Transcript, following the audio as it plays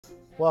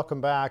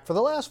Welcome back. For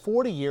the last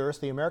 40 years,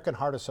 the American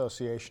Heart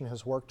Association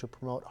has worked to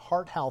promote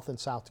heart health in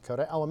South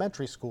Dakota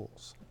elementary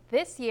schools.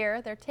 This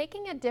year, they're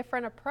taking a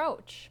different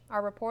approach.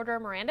 Our reporter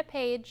Miranda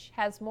Page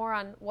has more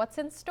on what's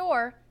in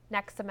store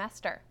next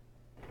semester.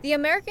 The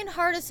American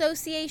Heart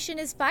Association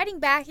is fighting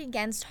back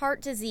against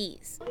heart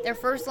disease. Their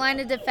first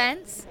line of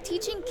defense,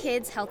 teaching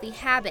kids healthy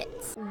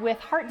habits. With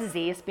heart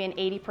disease being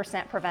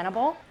 80%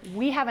 preventable,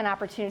 we have an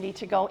opportunity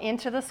to go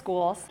into the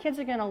schools. Kids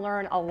are going to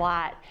learn a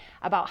lot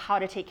about how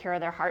to take care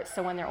of their hearts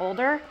so when they're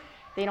older,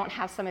 they don't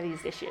have some of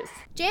these issues.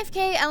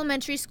 JFK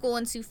Elementary School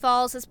in Sioux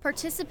Falls has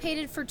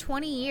participated for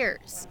 20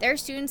 years. Their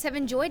students have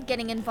enjoyed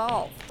getting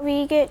involved.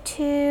 We get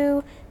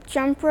to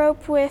jump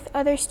rope with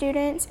other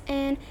students,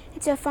 and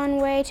it's a fun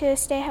way to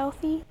stay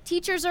healthy.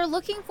 Teachers are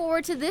looking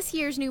forward to this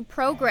year's new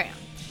program,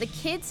 the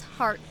Kids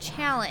Heart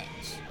Challenge.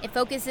 It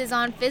focuses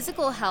on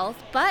physical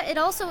health, but it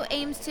also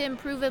aims to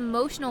improve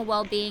emotional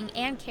well-being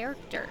and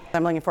character.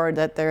 I'm looking forward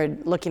that they're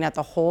looking at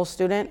the whole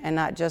student and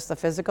not just the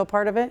physical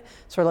part of it.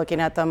 So we're looking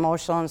at the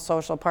emotional and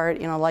social part.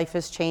 You know, life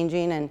is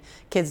changing and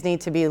kids need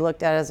to be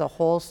looked at as a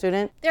whole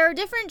student. There are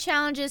different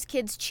challenges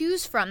kids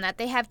choose from that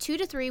they have 2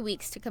 to 3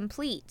 weeks to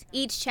complete.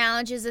 Each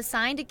challenge is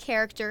assigned a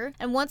character,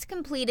 and once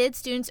completed,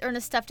 students earn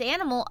a stuffed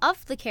animal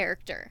of the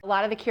character. A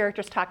lot of the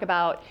characters talk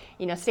about,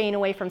 staying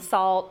away from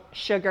salt,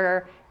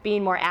 sugar,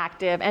 being more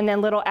active, and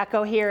then little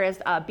echo here is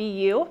be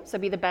you, so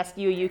be the best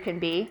you can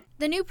be.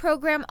 The new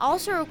program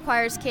also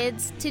requires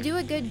kids to do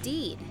a good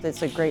deed.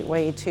 It's a great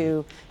way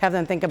to have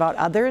them think about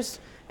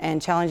others and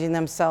challenging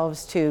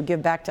themselves to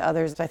give back to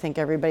others. I think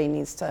everybody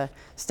needs to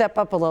step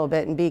up a little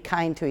bit and be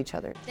kind to each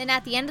other. Then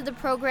at the end of the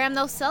program,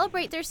 they'll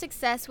celebrate their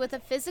success with a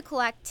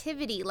physical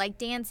activity like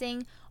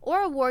dancing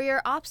or a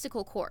warrior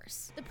obstacle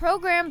course. The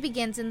program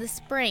begins in the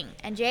spring,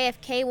 and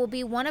JFK will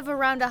be one of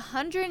around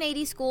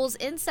 180 schools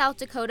in South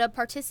Dakota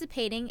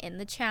participating in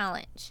the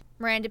challenge.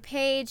 Miranda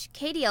Page,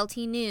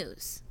 KDLT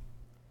News.